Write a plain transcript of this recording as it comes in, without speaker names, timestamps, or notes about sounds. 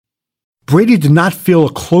Brady did not feel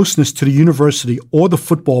a closeness to the university or the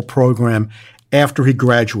football program after he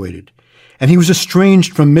graduated, and he was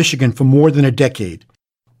estranged from Michigan for more than a decade,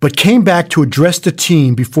 but came back to address the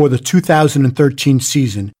team before the 2013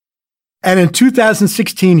 season. And in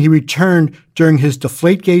 2016, he returned during his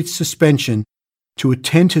Deflategate suspension to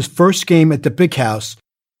attend his first game at the Big House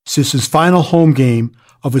since his final home game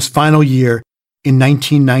of his final year in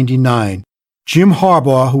 1999. Jim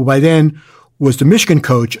Harbaugh, who by then was the Michigan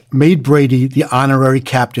coach, made Brady the honorary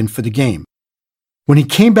captain for the game. When he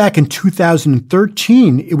came back in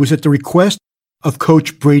 2013, it was at the request of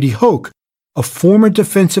Coach Brady Hoke, a former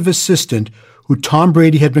defensive assistant who Tom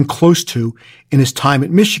Brady had been close to in his time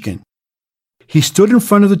at Michigan. He stood in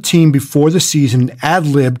front of the team before the season and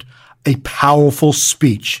ad-libbed a powerful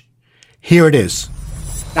speech. Here it is.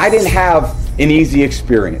 I didn't have an easy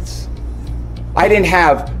experience. I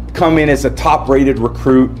didn't come in as a top-rated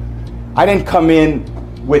recruit. I didn't come in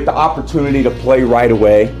with the opportunity to play right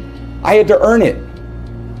away. I had to earn it.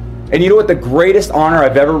 And you know what the greatest honor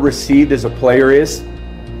I've ever received as a player is?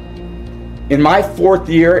 In my 4th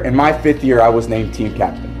year and my 5th year, I was named team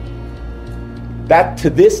captain. That, to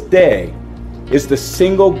this day, is the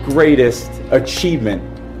single greatest achievement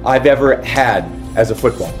I've ever had as a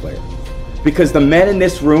football player. Because the men in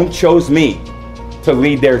this room chose me to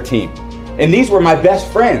lead their team. And these were my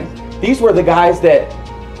best friends. These were the guys that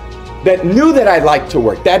knew that I liked to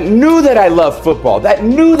work, that knew that I loved football, that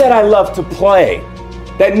knew that I loved to play,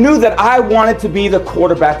 that knew that I wanted to be the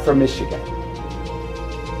quarterback for Michigan.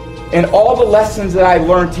 And all the lessons that I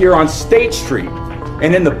learned here on State Street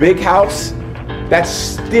and in the Big House, that's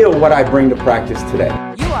still what I bring to practice today.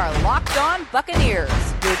 You are Locked On Buccaneers,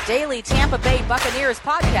 your daily Tampa Bay Buccaneers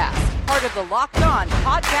podcast, part of the Locked On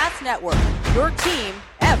Podcast Network, your team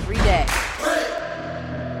every day.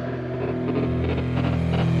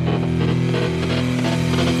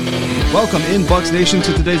 Welcome in, Bucs Nation,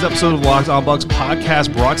 to today's episode of Locked On Bucs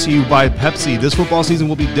podcast, brought to you by Pepsi. This football season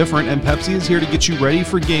will be different, and Pepsi is here to get you ready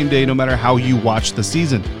for game day no matter how you watch the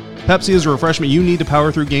season. Pepsi is a refreshment you need to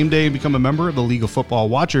power through game day and become a member of the League of Football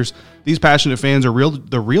Watchers. These passionate fans are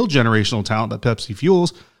the real generational talent that Pepsi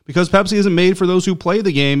fuels, because Pepsi isn't made for those who play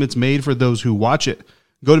the game, it's made for those who watch it.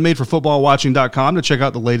 Go to madeforfootballwatching.com to check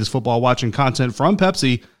out the latest football watching content from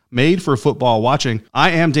Pepsi, made for football watching. I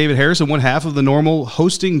am David Harrison, one half of the normal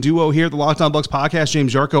hosting duo here at the Locked On Bucs podcast.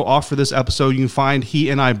 James Yarko off for this episode. You can find he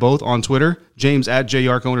and I both on Twitter. James at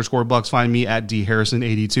JYarko_Bucs. Find me at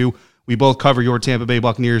DHarrison82. We both cover your Tampa Bay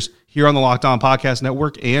Buccaneers here on the Locked On Podcast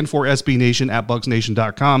Network and for SB Nation at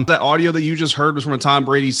BucsNation.com. That audio that you just heard was from a Tom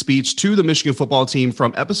Brady speech to the Michigan football team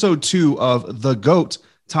from episode 2 of The GOAT,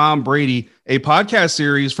 Tom Brady, a podcast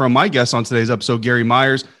series from my guest on today's episode, Gary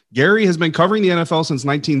Myers. Gary has been covering the NFL since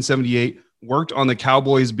 1978, worked on the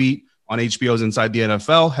Cowboys beat on HBO's Inside the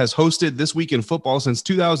NFL, has hosted This Week in Football since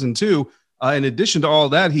 2002. In addition to all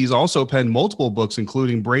that, he's also penned multiple books,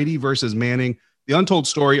 including Brady versus Manning, the untold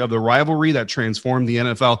story of the rivalry that transformed the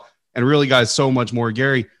NFL, and really, guys, so much more.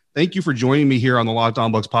 Gary, thank you for joining me here on the Locked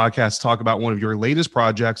On Bucs podcast to talk about one of your latest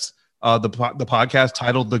projects, the podcast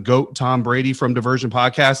titled The GOAT, Tom Brady, from Diversion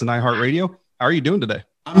Podcast and iHeartRadio. How are you doing today?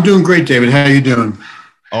 I'm doing great, David. How are you doing?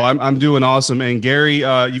 Oh, I'm doing awesome. And Gary,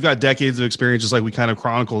 you've got decades of experience, just like we kind of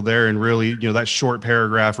chronicled there. And really, that short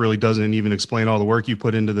paragraph really doesn't even explain all the work you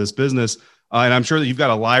put into this business. And I'm sure that you've got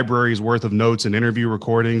a library's worth of notes and interview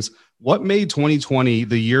recordings. What made 2020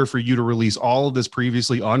 the year for you to release all of this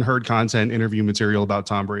previously unheard content, interview material about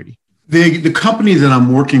Tom Brady? The company that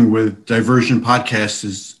I'm working with, Diversion Podcast,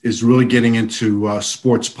 is really getting into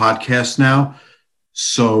sports podcasts now.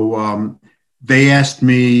 So they asked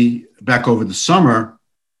me back over the summer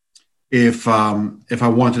if I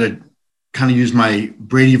wanted to kind of use my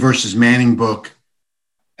Brady versus Manning book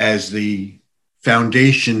as the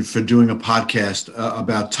foundation for doing a podcast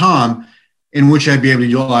about Tom, in which I'd be able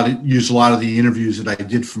to use a lot of the interviews that I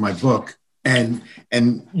did for my book and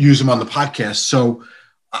use them on the podcast. So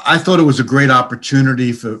I thought it was a great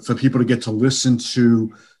opportunity for people to get to listen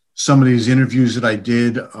to some of these interviews that I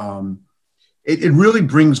did. It really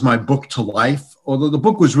brings my book to life, although the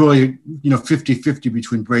book was really, 50-50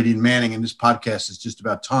 between Brady and Manning, and this podcast is just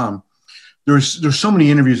about Tom. There's so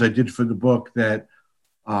many interviews I did for the book that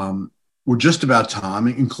were just about Tom,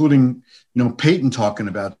 including, Peyton talking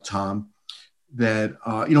about Tom, that,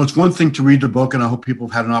 it's one thing to read the book, and I hope people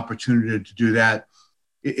have had an opportunity to do that.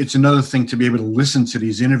 It's another thing to be able to listen to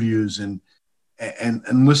these interviews and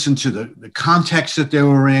listen to the context that they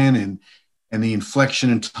were in and the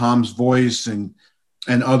inflection in Tom's voice and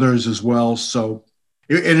others as well. So,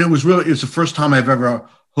 it's the first time I've ever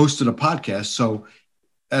hosted a podcast. So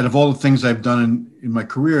out of all the things I've done in my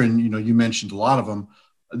career, and, you mentioned a lot of them,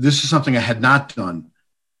 this is something I had not done.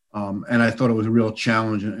 And I thought it was a real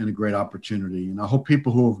challenge and a great opportunity. And I hope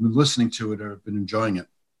people who have been listening to it have been enjoying it.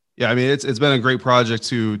 Yeah, I mean, it's been a great project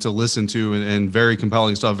to listen to, and very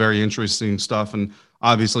compelling stuff, very interesting stuff, and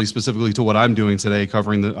obviously specifically to what I'm doing today,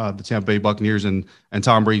 covering the Tampa Bay Buccaneers and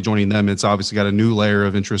Tom Brady joining them. It's obviously got a new layer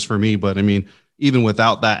of interest for me. But I mean, even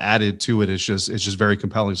without that added to it, it's just very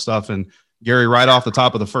compelling stuff. And Gary, right off the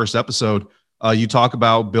top of the first episode, you talk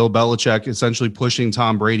about Bill Belichick essentially pushing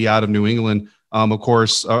Tom Brady out of New England. Of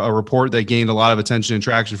course, a report that gained a lot of attention and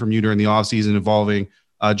traction from you during the offseason involving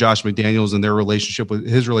Josh McDaniels and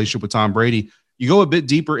his relationship with Tom Brady. You go a bit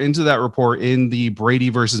deeper into that report in the Brady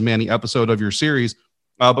versus Manning episode of your series.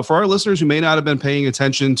 But for our listeners who may not have been paying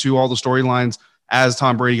attention to all the storylines as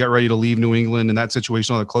Tom Brady got ready to leave New England and that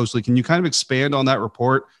situation all that closely, can you kind of expand on that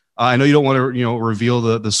report? I know you don't want to,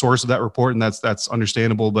 reveal the source of that report, and that's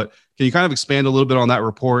understandable. But can you kind of expand a little bit on that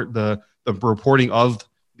report, the reporting of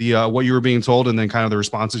the what you were being told, and then kind of the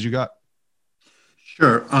responses you got?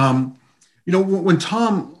 Sure. When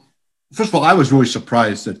Tom, first of all, I was really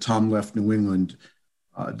surprised that Tom left New England,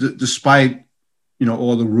 despite,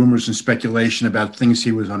 all the rumors and speculation about things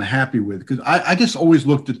he was unhappy with. Because I just always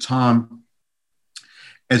looked at Tom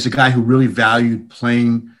as a guy who really valued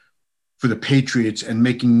playing for the Patriots and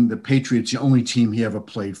making the Patriots the only team he ever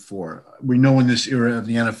played for. We know in this era of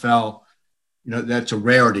the NFL, that's a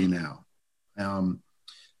rarity now.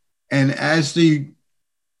 And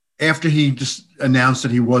after he just announced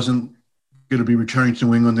that he wasn't going to be returning to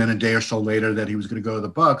New England, then a day or so later that he was going to go to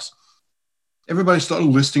the Bucs, everybody started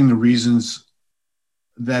listing the reasons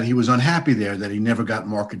that he was unhappy there, that he never got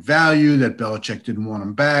market value, that Belichick didn't want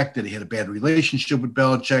him back, that he had a bad relationship with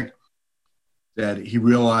Belichick, that he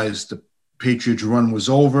realized the Patriots run was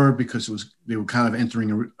over because they were kind of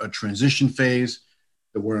entering a transition phase.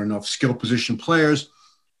 There weren't enough skill position players.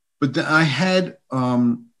 But then I had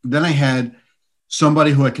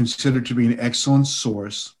somebody who I considered to be an excellent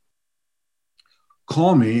source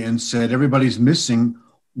call me and said, everybody's missing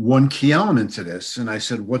one key element to this. And I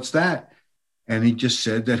said, what's that? And he just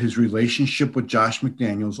said that his relationship with Josh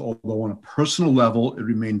McDaniels, although on a personal level, it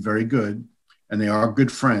remained very good, and they are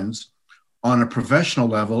good friends, on a professional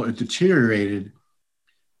level, it deteriorated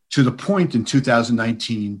to the point in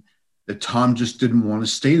 2019 that Tom just didn't want to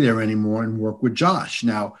stay there anymore and work with Josh.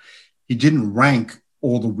 Now, he didn't rank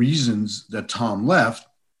all the reasons that Tom left.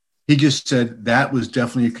 He just said that was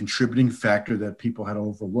definitely a contributing factor that people had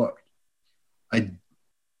overlooked. I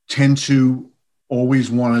tend to always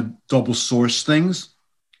want to double source things.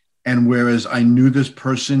 And whereas I knew this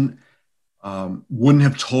person wouldn't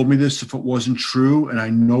have told me this if it wasn't true, and I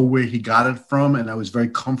know where he got it from, and I was very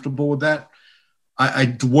comfortable with that,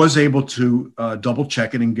 I was able to double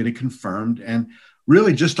check it and get it confirmed. And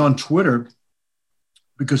really just on Twitter,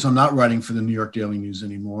 because I'm not writing for the New York Daily News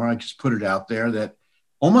anymore, I just put it out there that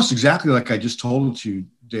almost exactly like I just told it to you,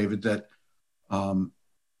 David, that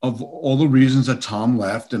of all the reasons that Tom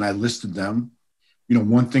left, and I listed them,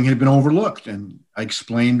 one thing had been overlooked, and I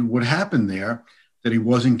explained what happened there, that he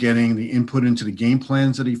wasn't getting the input into the game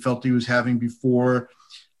plans that he felt he was having before,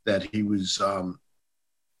 that he was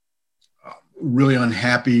really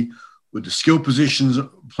unhappy with the skill positions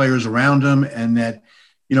players around him, and that,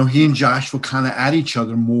 he and Josh were kind of at each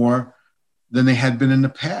other more than they had been in the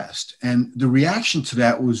past. And the reaction to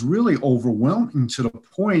that was really overwhelming, to the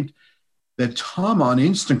point that Tom on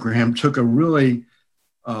Instagram took a really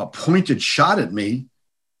pointed shot at me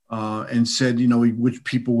and said, which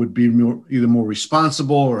people would be either more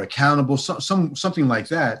responsible or accountable, something like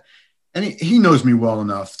that. And he knows me well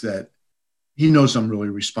enough that he knows I'm really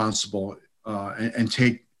responsible and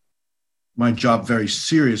take my job very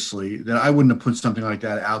seriously, that I wouldn't have put something like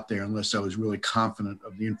that out there unless I was really confident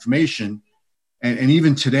of the information. And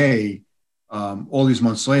even today, all these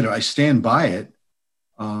months later, I stand by it,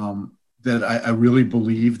 that I really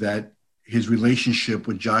believe that his relationship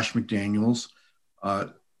with Josh McDaniels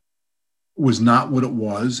was not what it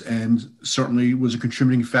was, and certainly was a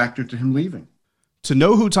contributing factor to him leaving. To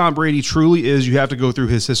know who Tom Brady truly is, you have to go through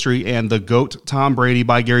his history, and The GOAT, Tom Brady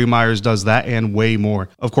by Gary Myers, does that and way more.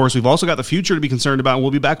 Of course, we've also got the future to be concerned about, and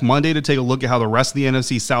we'll be back Monday to take a look at how the rest of the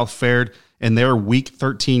NFC South fared in their Week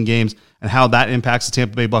 13 games and how that impacts the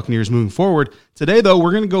Tampa Bay Buccaneers moving forward. Today, though,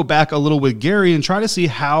 we're going to go back a little with Gary and try to see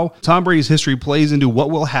how Tom Brady's history plays into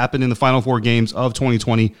what will happen in the final four games of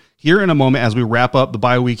 2020 here in a moment as we wrap up the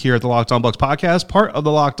bye week here at the Locked On Bucs podcast, part of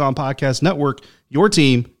the Locked On Podcast Network, your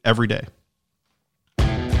team every day.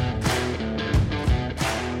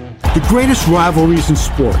 The greatest rivalries in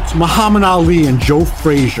sports, Muhammad Ali and Joe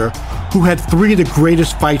Frazier, who had three of the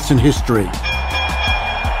greatest fights in history.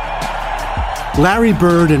 Larry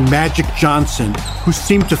Bird and Magic Johnson, who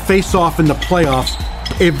seemed to face off in the playoffs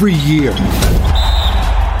every year.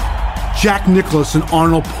 Jack Nicklaus and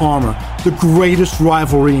Arnold Palmer, the greatest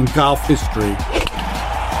rivalry in golf history.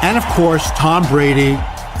 And of course, Tom Brady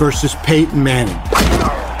versus Peyton Manning.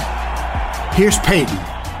 Here's Peyton.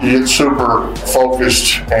 You get super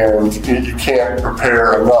focused and you can't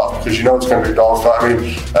prepare enough because you know it's going to be a dogfight. I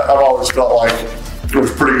mean, I've always felt like it was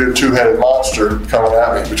a pretty good two-headed monster coming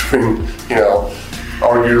at me between,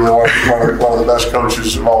 arguably one of the best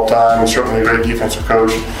coaches of all time and certainly a great defensive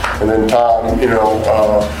coach, and then Tom,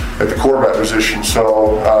 at the quarterback position.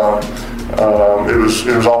 So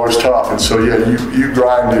it was always tough. And so, yeah, you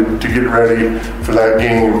grinded to get ready for that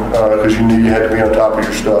game because you knew you had to be on top of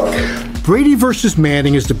your stuff. Brady versus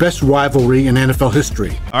Manning is the best rivalry in NFL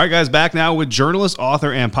history. All right, guys, back now with journalist,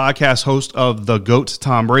 author, and podcast host of The GOAT,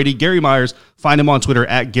 Tom Brady, Gary Myers. Find him on Twitter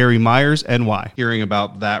at Gary Myers NY. Hearing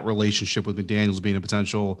about that relationship with McDaniels being a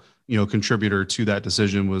potential, contributor to that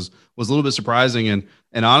decision was a little bit surprising.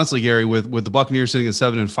 And honestly, Gary, with the Buccaneers sitting at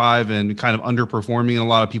 7-5 and kind of underperforming in a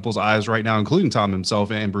lot of people's eyes right now, including Tom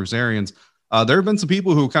himself and Bruce Arians, there have been some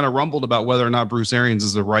people who kind of rumbled about whether or not Bruce Arians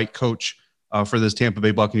is the right coach for this Tampa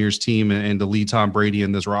Bay Buccaneers team and to lead Tom Brady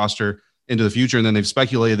and this roster into the future. And then they've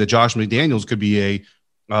speculated that Josh McDaniels could be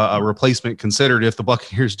a replacement considered if the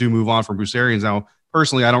Buccaneers do move on from Bruce Arians. Now,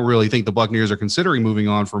 personally, I don't really think the Buccaneers are considering moving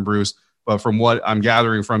on from Bruce, but from what I'm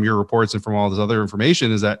gathering from your reports and from all this other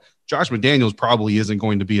information is that Josh McDaniels probably isn't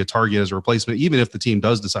going to be a target as a replacement, even if the team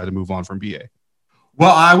does decide to move on from BA.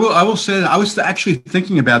 Well, I will say that I was actually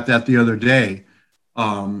thinking about that the other day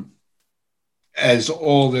as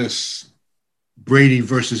all this Brady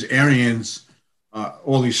versus Arians,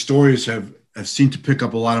 all these stories have seemed to pick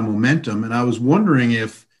up a lot of momentum. And I was wondering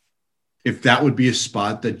if that would be a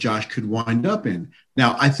spot that Josh could wind up in.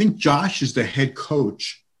 Now, I think Josh as the head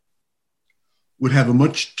coach would have a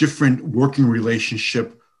much different working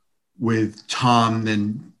relationship with Tom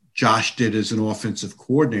than Josh did as an offensive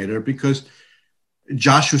coordinator because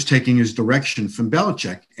Josh was taking his direction from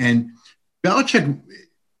Belichick. And Belichick,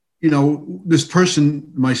 this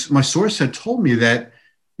person, my source had told me that,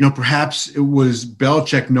 perhaps it was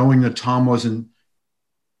Belichick knowing that Tom wasn't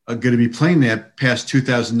going to be playing there past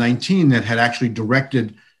 2019 that had actually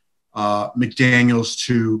directed McDaniels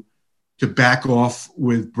to back off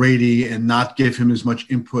with Brady and not give him as much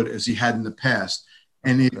input as he had in the past.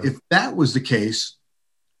 And if that was the case,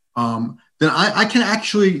 then I can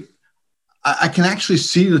actually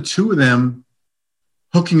see the two of them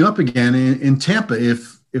hooking up again in Tampa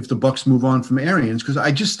if the Bucs move on from Arians, because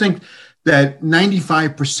I just think that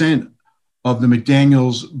 95% of the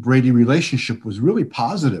McDaniels-Brady relationship was really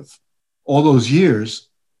positive all those years,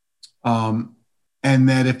 and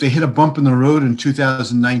that if they hit a bump in the road in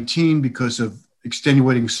 2019 because of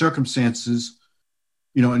extenuating circumstances,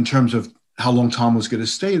 in terms of how long Tom was going to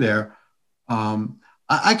stay there,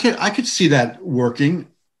 I could see that working.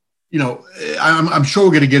 I'm sure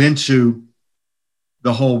we're going to get into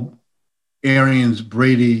the whole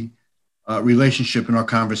Arians-Brady relationship in our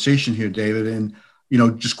conversation here, David. And,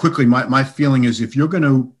 just quickly, my feeling is if you're going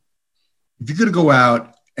to go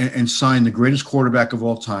out and sign the greatest quarterback of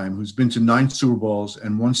all time, who's been to 9 Super Bowls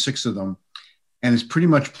and won 6 of them, and has pretty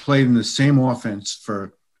much played in the same offense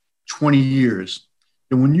for 20 years,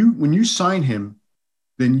 then when you sign him,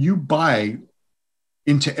 then you buy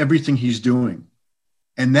into everything he's doing.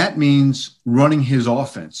 And that means running his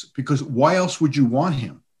offense, because why else would you want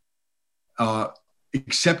him?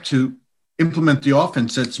 Except to implement the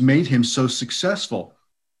offense that's made him so successful.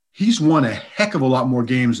 He's won a heck of a lot more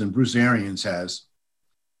games than Bruce Arians has.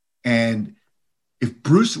 And if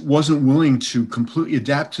Bruce wasn't willing to completely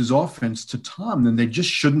adapt his offense to Tom, then they just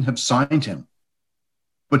shouldn't have signed him.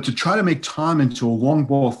 But to try to make Tom into a long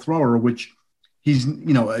ball thrower, which he's,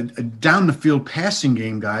 a down the field passing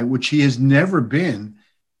game guy, which he has never been.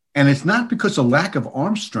 And it's not because of lack of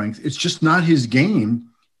arm strength. It's just not his game.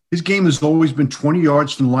 His game has always been 20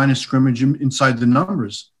 yards from the line of scrimmage inside the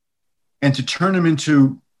numbers. And to turn him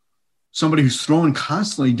into somebody who's throwing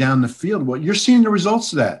constantly down the field, well, you're seeing the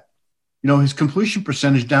results of that. His completion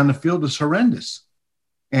percentage down the field is horrendous.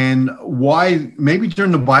 And why, maybe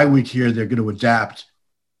during the bye week here, they're going to adapt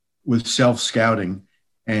with self-scouting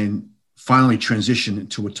and finally transition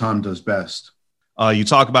into what Tom does best. You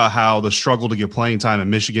talk about how the struggle to get playing time in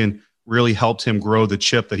Michigan really helped him grow the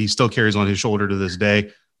chip that he still carries on his shoulder to this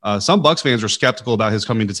day. Some Bucs fans are skeptical about his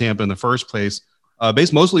coming to Tampa in the first place,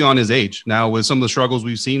 based mostly on his age. Now, with some of the struggles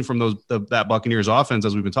we've seen from that Buccaneers offense,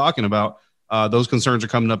 as we've been talking about, those concerns are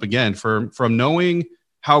coming up again. From knowing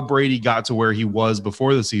how Brady got to where he was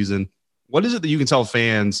before the season, what is it that you can tell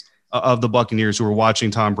fans of the Buccaneers who are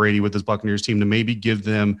watching Tom Brady with his Buccaneers team to maybe give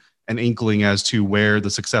them an inkling as to where the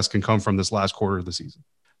success can come from this last quarter of the season?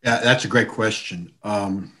 Yeah, that's a great question.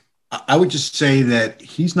 I would just say that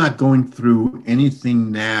he's not going through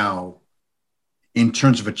anything now in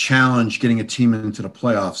terms of a challenge getting a team into the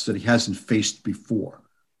playoffs that he hasn't faced before.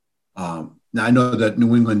 Now, I know that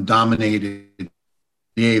New England dominated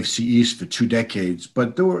the AFC East for 2 decades,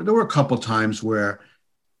 but there were a couple of times where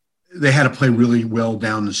they had to play really well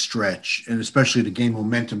down the stretch, and especially to gain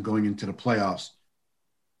momentum going into the playoffs.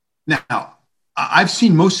 Now, I've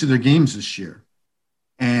seen most of their games this year,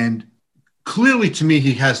 and clearly to me,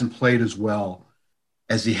 he hasn't played as well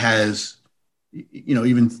as he has,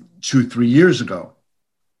 even 2-3 years ago.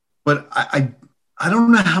 But I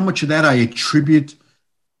don't know how much of that I attribute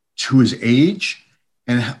to his age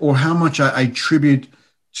or how much I attribute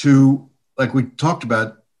to, like we talked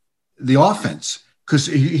about, the offense, because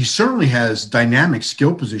he certainly has dynamic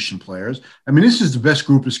skill position players. I mean, this is the best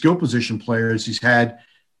group of skill position players he's had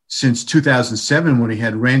since 2007 when he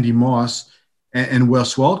had Randy Moss and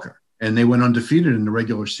Wes Welker, and they went undefeated in the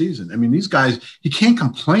regular season. I mean, these guys, he can't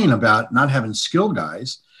complain about not having skill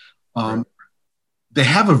guys. Right. They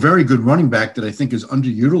have a very good running back that I think is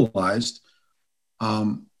underutilized.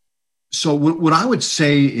 So what I would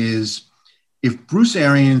say is, if Bruce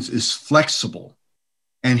Arians is flexible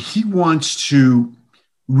and he wants to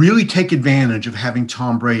really take advantage of having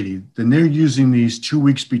Tom Brady, then they're using these 2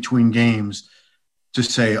 weeks between games to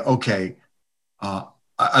say, okay,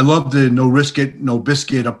 I love the no risk it, no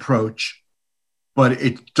biscuit approach, but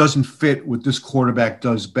it doesn't fit what this quarterback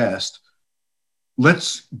does best.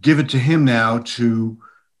 Let's give it to him now to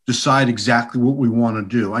decide exactly what we want to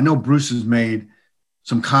do. I know Bruce has made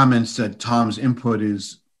some comments that Tom's input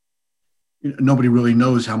is, nobody really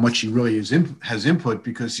knows how much he really has input,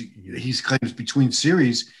 because he claims between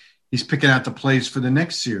series, he's picking out the plays for the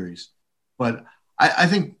next series. But I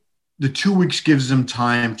think the 2 weeks gives them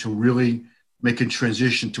time to really make a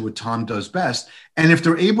transition to what Tom does best. And if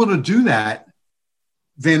they're able to do that,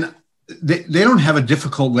 then they don't have a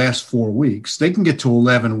difficult last 4 weeks. They can get to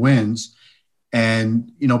 11 wins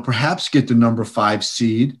and, perhaps get the number 5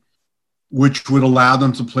 seed, which would allow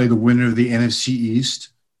them to play the winner of the NFC East,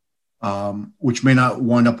 which may not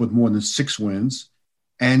wind up with more than 6 wins,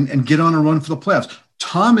 and get on a run for the playoffs.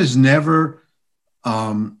 Tom has never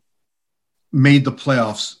made the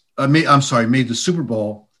playoffs. Made the Super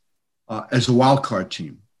Bowl as a wild card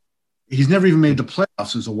team. He's never even made the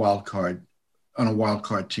playoffs as a wild card on a wild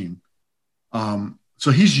card team.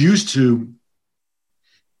 So he's used to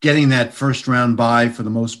getting that first round bye for the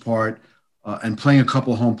most part, and playing a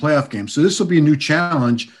couple of home playoff games. So this will be a new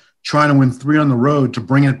challenge, trying to win 3 on the road to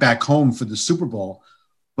bring it back home for the Super Bowl.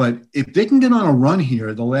 But if they can get on a run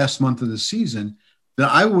here the last month of the season, then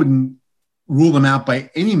I wouldn't rule them out by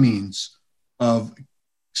any means of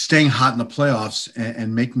staying hot in the playoffs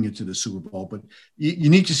and making it to the Super Bowl. But you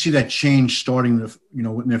need to see that change starting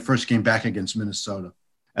in their first game back against Minnesota.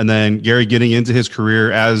 And then Gary, getting into his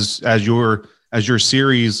career as your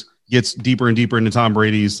series gets deeper and deeper into Tom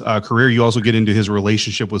Brady's career, you also get into his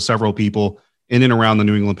relationship with several people in and around the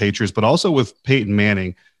New England Patriots, but also with Peyton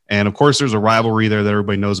Manning. And of course, there's a rivalry there that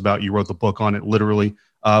everybody knows about. You wrote the book on it, literally.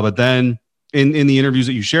 But then in the interviews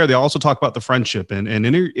that you share, they also talk about the friendship. And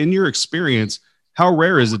in your experience, how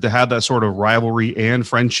rare is it to have that sort of rivalry and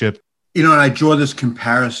friendship? And I draw this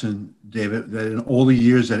comparison, David, that in all the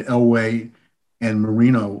years that Elway and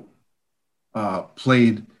Marino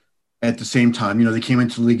played at the same time, they came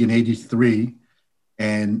into the league in '83,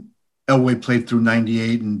 and Elway played through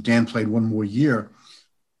 '98, and Dan played one more year.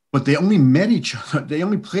 But they only met each other. They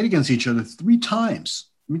only played against each other 3 times.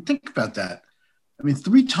 I mean, think about that. I mean,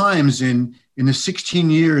 3 times in the 16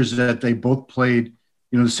 years that they both played,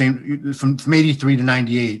 the same from '83 to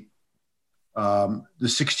 '98. The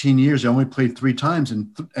 16 years, they only played 3 times,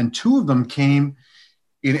 and 2 of them came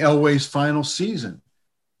in Elway's final season.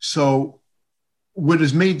 So what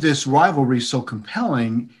has made this rivalry so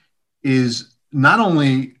compelling is not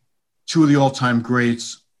only 2 of the all-time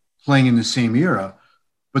greats playing in the same era,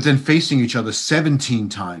 but then facing each other 17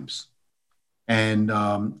 times, and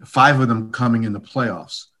 5 of them coming in the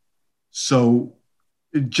playoffs. So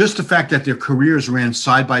just the fact that their careers ran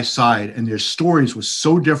side by side and their stories were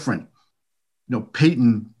so different,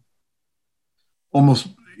 Peyton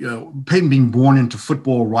being born into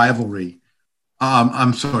football rivalry,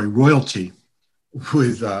 royalty,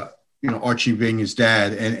 with Archie being his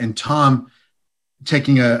dad, and Tom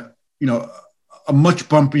taking a much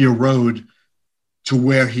bumpier road to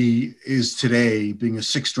where he is today, being a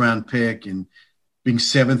 6th round pick and being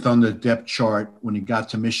 7th on the depth chart when he got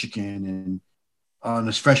to Michigan, and on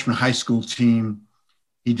his freshman high school team,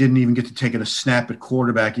 He didn't even get to take a snap at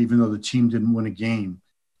quarterback, even though the team didn't win a game.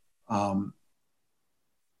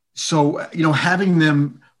 So, having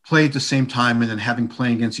them play at the same time and then having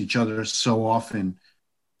playing against each other so often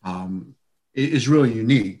is really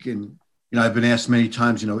unique. And, I've been asked many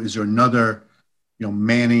times, is there another,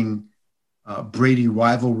 Manning Brady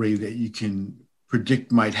rivalry that you can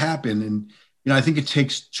predict might happen? And, I think it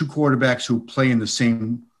takes two quarterbacks who play in the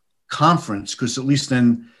same conference, because at least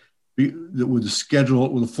then with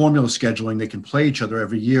the formula scheduling, they can play each other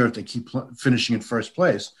every year if they keep finishing in first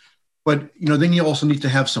place. But, then you also need to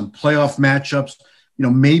have some playoff matchups.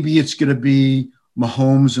 Maybe it's going to be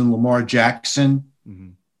Mahomes and Lamar Jackson,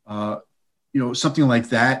 something like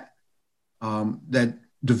that, that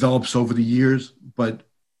develops over the years. But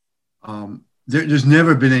there's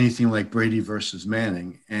never been anything like Brady versus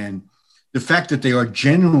Manning. And the fact that they are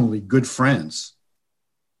genuinely good friends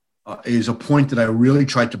is a point that I really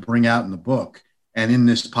tried to bring out in the book and in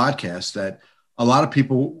this podcast that a lot of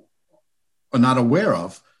people are not aware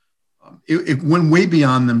of. It went way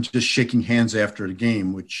beyond them just shaking hands after the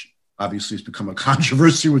game, which obviously has become a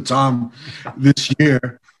controversy with Tom this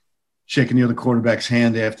year, shaking the other quarterback's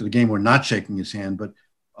hand after the game or not shaking his hand. But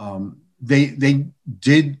they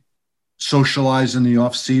did socialize in the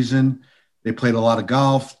off season. They played a lot of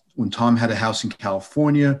golf. When Tom had a house in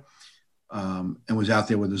California and was out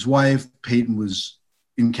there with his wife, Peyton was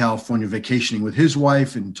in California vacationing with his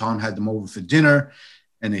wife, and Tom had them over for dinner,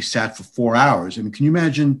 and they sat for 4 hours. I mean, can you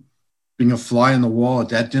imagine being a fly on the wall at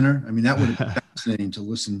that dinner? I mean, that would have been fascinating to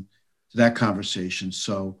listen to that conversation.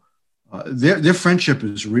 So their friendship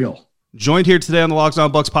is real. Joined here today on the Locked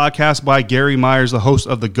On Bucs podcast by Gary Myers, the host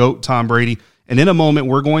of The GOAT, Tom Brady. And in a moment,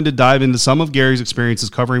 we're going to dive into some of Gary's experiences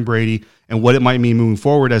covering Brady and what it might mean moving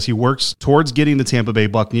forward as he works towards getting the Tampa Bay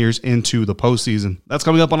Buccaneers into the postseason. That's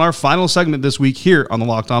coming up on our final segment this week here on the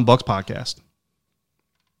Locked On Bucs podcast.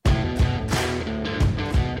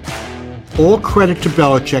 All credit to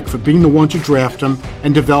Belichick for being the one to draft him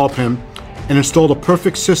and develop him and install the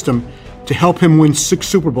perfect system to help him win 6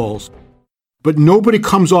 Super Bowls. But nobody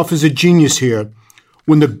comes off as a genius here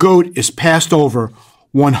when the GOAT is passed over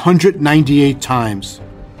 198 times.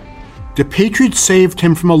 The Patriots saved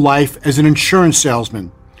him from a life as an insurance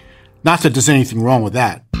salesman. Not that there's anything wrong with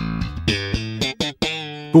that.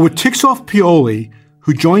 But what ticks off Pioli,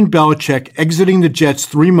 who joined Belichick exiting the Jets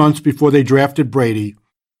 3 months before they drafted Brady,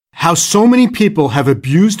 how so many people have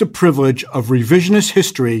abused the privilege of revisionist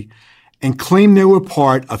history and claim they were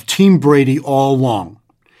part of Team Brady all along.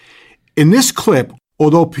 In this clip,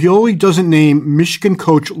 although Pioli doesn't name Michigan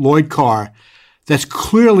coach Lloyd Carr, that's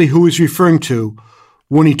clearly who he's referring to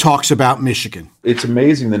when he talks about Michigan. It's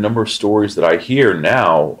amazing the number of stories that I hear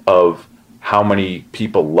now of how many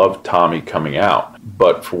people loved Tommy coming out,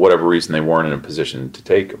 but for whatever reason they weren't in a position to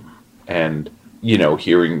take him. And,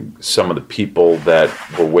 hearing some of the people that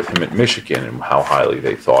were with him at Michigan and how highly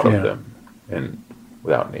they thought of them, and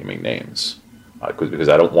without naming names, because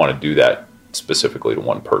I don't want to do that specifically to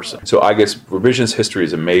one person. So I guess revisionist history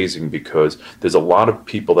is amazing because there's a lot of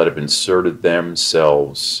people that have inserted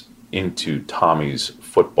themselves into Tommy's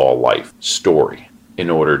football life story in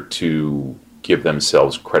order to give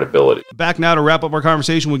themselves credibility. Back now to wrap up our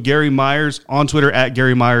conversation with Gary Myers on Twitter at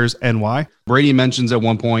Gary Myers NY. Brady mentions at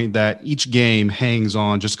one point that each game hangs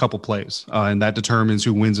on just a couple plays, and that determines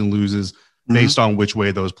who wins and loses based on which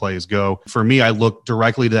way those plays go. For me, I look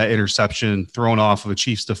directly to that interception thrown off of a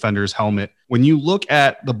Chiefs defender's helmet. When you look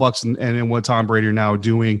at the Bucs and what Tom Brady are now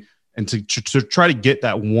doing, and to try to get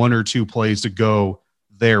that 1 or 2 plays to go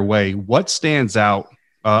their way, what stands out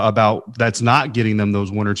about that's not getting them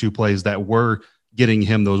those 1 or 2 plays that were getting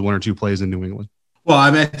him those 1 or 2 plays in New England? Well,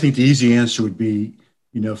 I think the easy answer would be,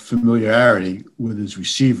 familiarity with his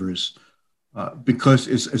receivers, because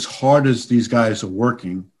as hard as these guys are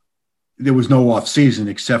working, there was no off season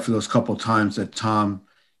except for those couple of times that Tom,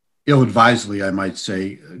 ill-advisedly, I might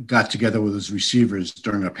say, got together with his receivers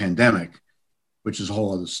during a pandemic, which is a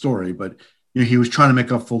whole other story. But he was trying to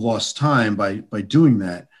make up for lost time by doing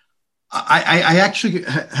that. I actually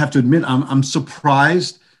have to admit I'm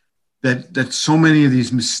surprised that so many of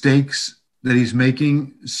these mistakes that he's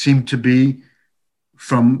making seem to be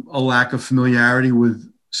from a lack of familiarity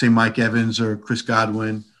with, say, Mike Evans or Chris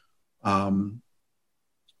Godwin. Cameron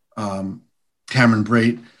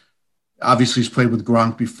Brate, obviously he's played with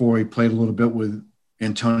Gronk before. He played a little bit with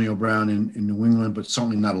Antonio Brown in New England, but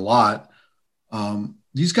certainly not a lot.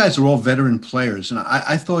 These guys are all veteran players, and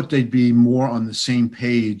I thought they'd be more on the same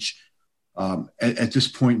page at this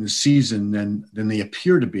point in the season than they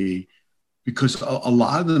appear to be, because a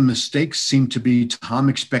lot of the mistakes seem to be Tom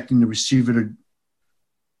expecting the receiver to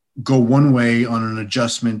go one way on an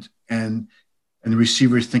adjustment, and and the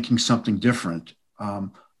receiver is thinking something different.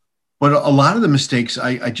 But a lot of the mistakes,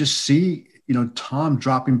 I just see, Tom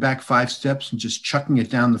dropping back 5 steps and just chucking it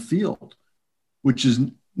down the field, which is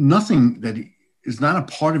nothing that is not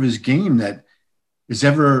a part of his game that is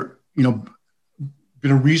ever,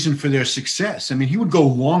 been a reason for their success. I mean, he would go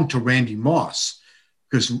long to Randy Moss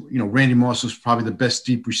because, Randy Moss was probably the best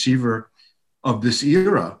deep receiver of this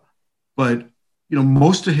era. But, he did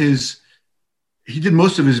most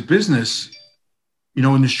of his business,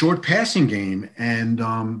 in the short passing game. And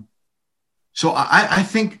so I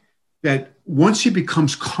think that once he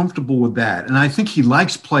becomes comfortable with that, and I think he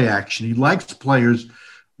likes play action, he likes players,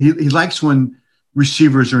 he likes when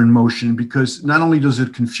receivers are in motion, because not only does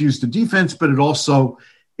it confuse the defense, but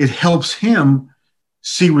it helps him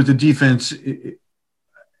see with the defense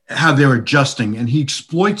how they're adjusting, and he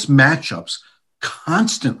exploits matchups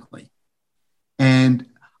constantly. And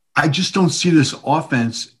I just don't see this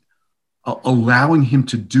offense allowing him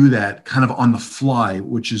to do that kind of on the fly,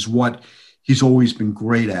 which is what he's always been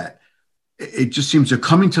great at. It just seems they're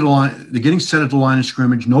coming to the line, they're getting set at the line of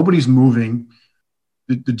scrimmage, nobody's moving.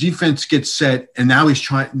 The defense gets set, and now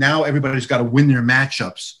everybody's got to win their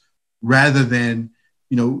matchups rather than,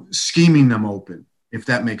 scheming them open, if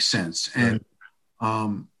that makes sense. And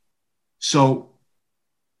so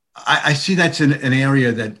I see that's an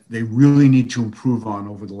area that they really need to improve on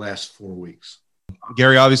over the last 4 weeks.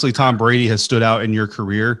 Gary, obviously Tom Brady has stood out in your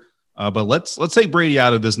career, but let's take Brady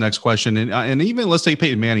out of this next question, and even let's take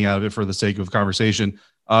Peyton Manning out of it for the sake of conversation.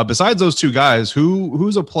 Besides those two guys,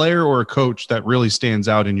 who's a player or a coach that really stands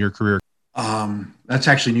out in your career? That's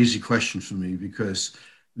actually an easy question for me, because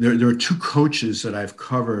there are 2 coaches that I've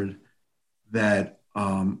covered that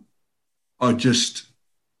are just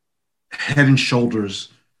head and shoulders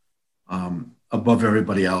above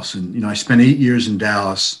everybody else. And, I spent 8 years in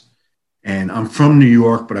Dallas, and I'm from New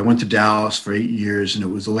York, but I went to Dallas for 8 years, and it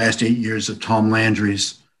was the last 8 years of Tom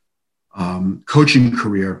Landry's coaching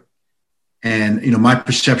career. And, my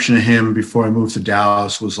perception of him before I moved to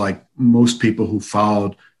Dallas was like most people who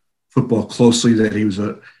followed football closely, that he was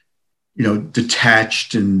a,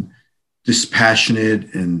 detached and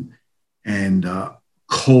dispassionate and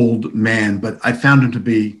cold man. But I found him to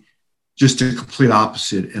be just a complete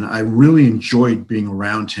opposite. And I really enjoyed being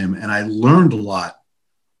around him. And I learned a lot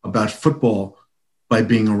about football by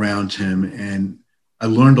being around him. And I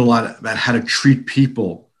learned a lot about how to treat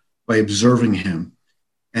people by observing him.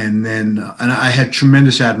 And I had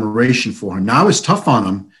tremendous admiration for him. Now, I was tough on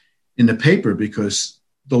him in the paper because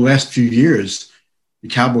the last few years, the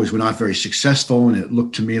Cowboys were not very successful. And it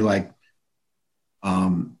looked to me like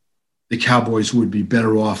the Cowboys would be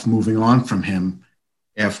better off moving on from him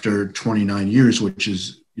after 29 years, which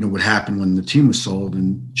is, what happened when the team was sold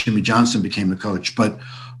and Jimmy Johnson became the coach. But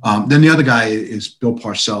then the other guy is Bill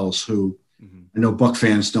Parcells, who I know Buck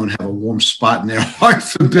fans don't have a warm spot in their heart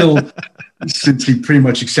for Bill since he pretty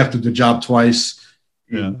much accepted the job twice.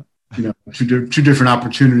 Yeah. Two different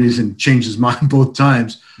opportunities and changed his mind both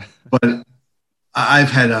times. But I've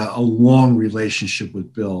had a long relationship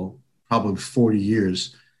with Bill, probably 40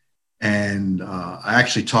 years. And I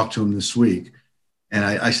actually talked to him this week, and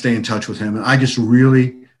I stay in touch with him. And I just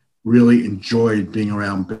really, really enjoyed being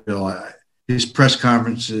around Bill. His press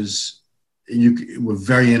conferences were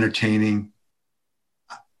very entertaining.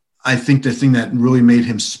 I think the thing that really made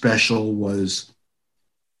him special was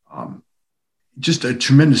just a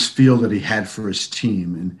tremendous feel that he had for his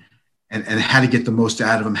team and how to get the most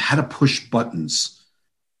out of him, how to push buttons.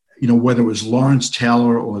 Whether it was Lawrence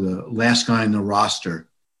Taylor or the last guy in the roster,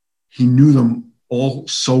 he knew them all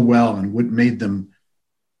so well and what made them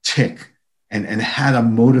tick and how to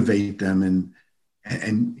motivate them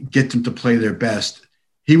and get them to play their best.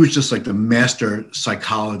 He was just like the master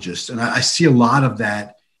psychologist. And I see a lot of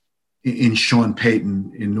that in Sean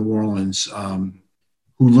Payton in New Orleans,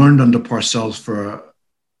 who learned under Parcells for,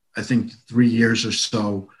 I think, 3 years or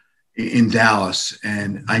so in Dallas.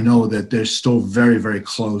 And I know that they're still very, very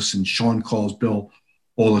close, and Sean calls Bill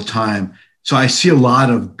all the time. So I see a lot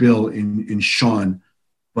of Bill in Sean,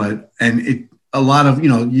 a lot of,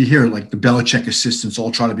 you hear like the Belichick assistants all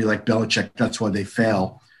try to be like Belichick. That's why they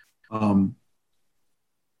fail.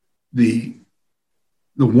 The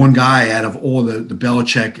one guy out of all the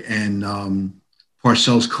Belichick and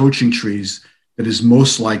Parcells coaching trees that is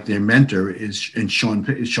most like their mentor is Sean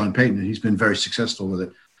Payton, and he's been very successful with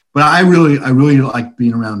it. But I really like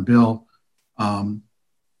being around Bill. I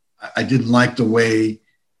didn't like the way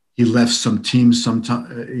he left some teams sometime,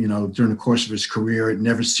 during the course of his career. It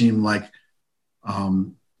never seemed like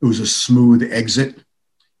it was a smooth exit.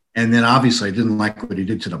 And then obviously I didn't like what he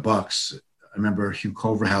did to the Bucs. I remember Hugh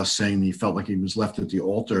Culverhouse saying he felt like he was left at the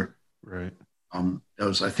altar. Right.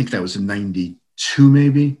 I think that was in 92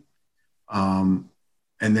 maybe. And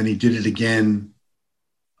then he did it again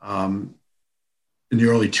in the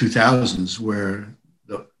early 2000s where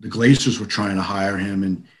the Glazers were trying to hire him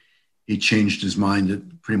and he changed his mind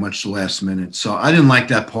at pretty much the last minute. So I didn't like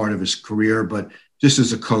that part of his career, but just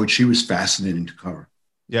as a coach, he was fascinating to cover.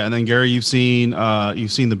 Yeah, and then Gary, you've seen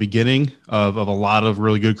the beginning of a lot of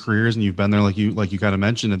really good careers, and you've been there, like you kind of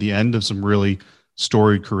mentioned, at the end of some really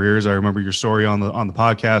storied careers. I remember your story on the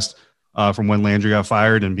podcast from when Landry got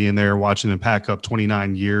fired and being there watching him pack up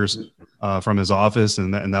 29 years from his office,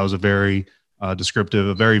 and that was a very descriptive,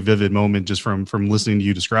 a very vivid moment just from listening to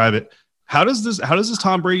you describe it. How does this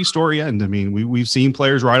Tom Brady story end? I mean, we've seen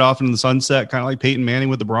players ride off into the sunset, kind of like Peyton Manning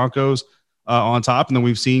with the Broncos on top, and then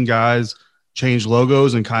we've seen guys change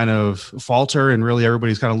logos and kind of falter, and really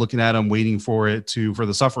everybody's kind of looking at them, waiting for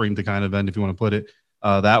the suffering to kind of end, if you want to put it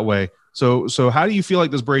that way. So how do you feel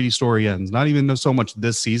like this Brady story ends? Not even so much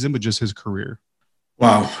this season, but just his career.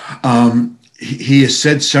 Wow. He has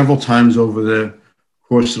said several times over the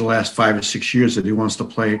course of the last 5 or 6 years that he wants to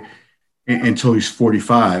play until he's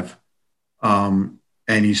 45. And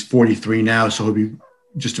he's 43 now, so he'll be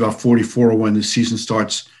just about 44 when the season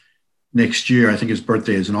starts next year. I think his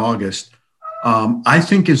birthday is in August. I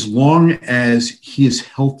think as long as he is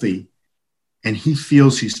healthy and he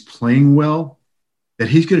feels he's playing well, that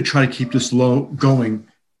he's going to try to keep this going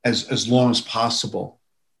as long as possible.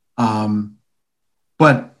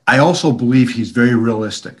 But I also believe he's very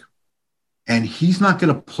realistic. And he's not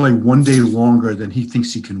going to play one day longer than he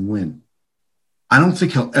thinks he can win. I don't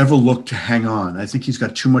think he'll ever look to hang on. I think he's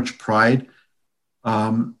got too much pride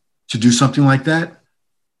to do something like that.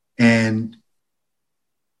 And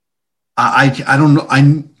I don't know.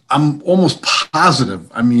 I'm almost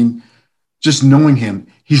positive. I mean, just knowing him,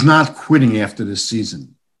 he's not quitting after this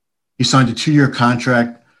season. He signed a 2-year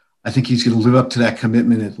contract. I think he's going to live up to that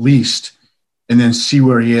commitment at least, and then see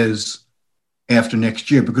where he is after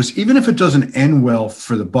next year. Because even if it doesn't end well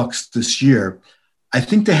for the Bucs this year, I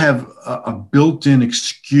think they have a built-in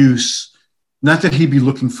excuse. Not that he'd be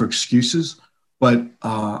looking for excuses, but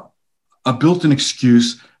a built-in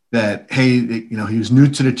excuse that, hey, he was new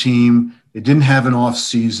to the team. They didn't have an off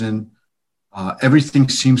season. Everything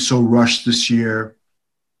seems so rushed this year.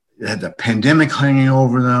 They had the pandemic hanging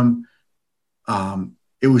over them.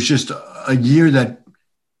 It was just a year that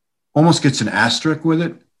almost gets an asterisk with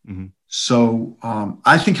it. Mm-hmm. So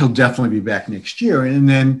I think he'll definitely be back next year, and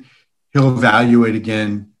then he'll evaluate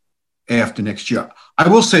again after next year. I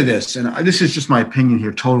will say this, and this is just my opinion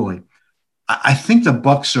here totally. I think the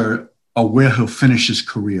Bucs are where he'll finish his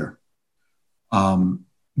career,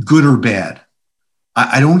 good or bad.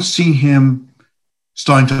 I don't see him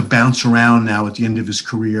starting to bounce around now at the end of his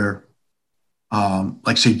career,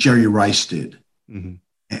 like, say, Jerry Rice did.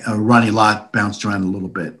 Mm-hmm. Ronnie Lott bounced around a little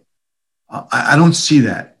bit. I don't see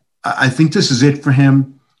that. I think this is it for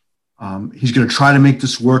him. He's going to try to make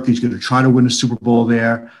this work. He's going to try to win a Super Bowl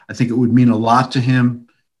there. I think it would mean a lot to him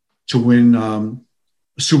to win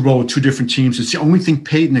a Super Bowl with 2 different teams. It's the only thing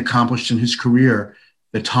Peyton accomplished in his career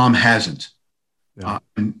that Tom hasn't. Yeah.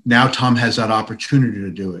 And now Tom has that opportunity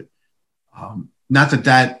to do it. Not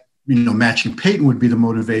that matching Peyton would be the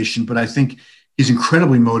motivation, but I think he's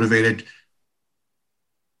incredibly motivated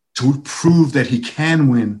to prove that he can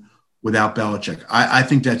win without Belichick. I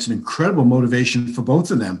think that's an incredible motivation for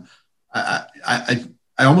both of them. I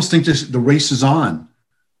almost think the race is on.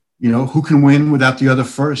 Who can win without the other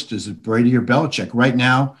first? Is it Brady or Belichick? Right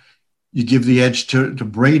now, you give the edge to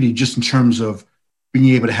Brady just in terms of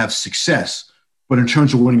being able to have success. But in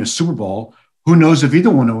terms of winning a Super Bowl, who knows if either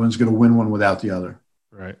one of them is going to win one without the other.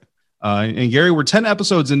 Right. And Gary, we're 10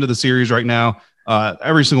 episodes into the series right now.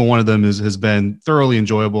 Every single one of them has been thoroughly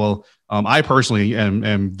enjoyable. I personally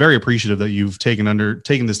am very appreciative that you've taken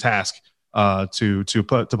this task to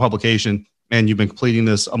put to publication, and you've been completing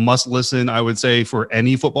this. A must listen, I would say, for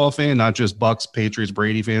any football fan, not just Bucs, Patriots,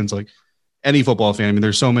 Brady fans, like any football fan. I mean,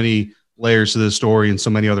 there's so many layers to this story and so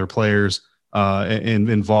many other players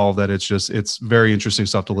involved that it's very interesting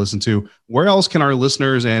stuff to listen to. Where else can our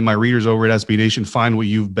listeners and my readers over at SB Nation find what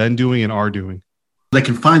you've been doing and are doing? They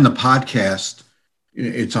can find the podcast.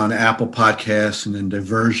 It's on Apple Podcasts and then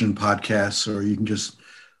Diversion Podcasts, or you can just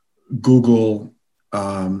Google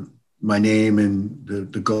my name and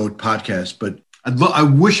the GOAT podcast. But I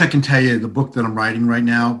wish I can tell you the book that I'm writing right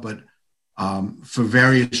now, but for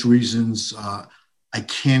various reasons, I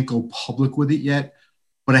can't go public with it yet.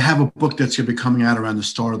 But I have a book that's going to be coming out around the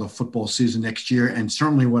start of the football season next year. And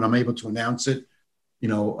certainly when I'm able to announce it,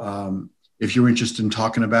 if you're interested in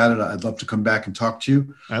talking about it, I'd love to come back and talk to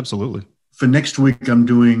you. Absolutely. For next week, I'm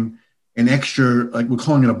doing an extra, like we're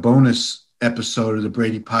calling it a bonus episode of the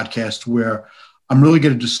Brady podcast where I'm really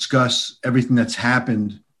going to discuss everything that's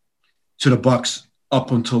happened to the Bucs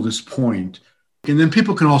up until this point. And then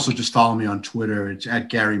people can also just follow me on Twitter. It's at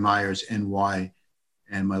Gary Myers, NY,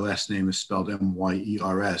 and my last name is spelled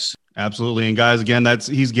Myers. Absolutely. And guys, again,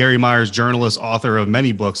 he's Gary Myers, journalist, author of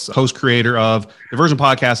many books, host, creator of Diversion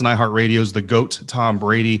Podcast and iHeartRadio's The GOAT, Tom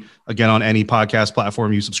Brady. Again, on any podcast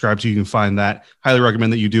platform you subscribe to, you can find that. Highly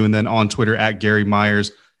recommend that you do. And then on Twitter at Gary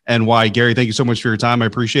Myers, NY. Gary, thank you so much for your time. I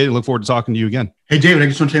appreciate it. Look forward to talking to you again. Hey, David, I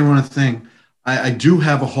just want to tell you one other thing. I do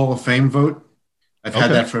have a Hall of Fame vote. I've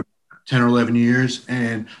had that for 10 or 11 years.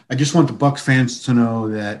 And I just want the Bucs fans to know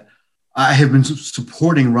that I have been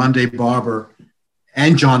supporting Rondé Barber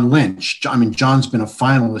and John Lynch. I mean, John's been a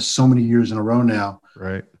finalist so many years in a row now.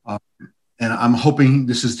 Right. And I'm hoping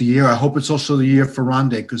this is the year. I hope it's also the year for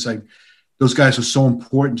Rondé because those guys are so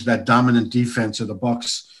important to that dominant defense of the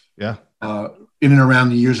Bucs. Yeah. In and around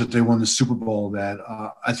the years that they won the Super Bowl, that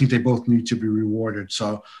I think they both need to be rewarded.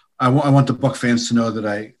 So I want the Bucs fans to know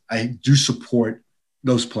that I do support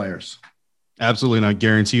those players. Absolutely. And I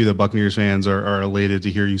guarantee you that Buccaneers fans are elated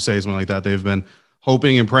to hear you say something like that. They've been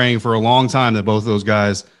hoping and praying for a long time that both of those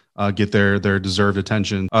guys get their deserved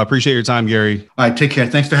attention. Appreciate your time, Gary. All right, take care.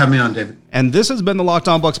 Thanks for having me on, David. And this has been the Locked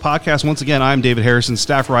On Bucs podcast. Once again, I'm David Harrison,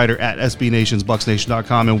 staff writer at SB Nation's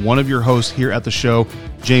BucsNation.com, and one of your hosts here at the show.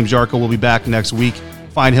 James Yarko will be back next week.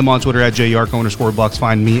 Find him on Twitter at JYarko_Bucs.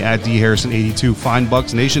 Find me at DHarrison82. Find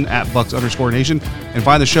Bucs Nation at Bucs_Nation. And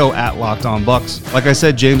find the show at Locked On Bucs. Like I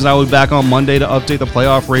said, James and I will be back on Monday to update the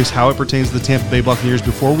playoff race, how it pertains to the Tampa Bay Buccaneers,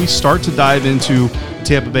 before we start to dive into the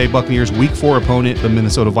Tampa Bay Buccaneers Week 4 opponent, the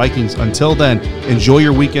Minnesota Vikings. Until then, enjoy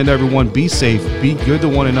your weekend, everyone. Be safe. Be good to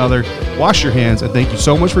one another. Wash your hands. And thank you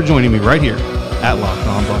so much for joining me right here at Locked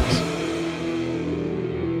On Bucs.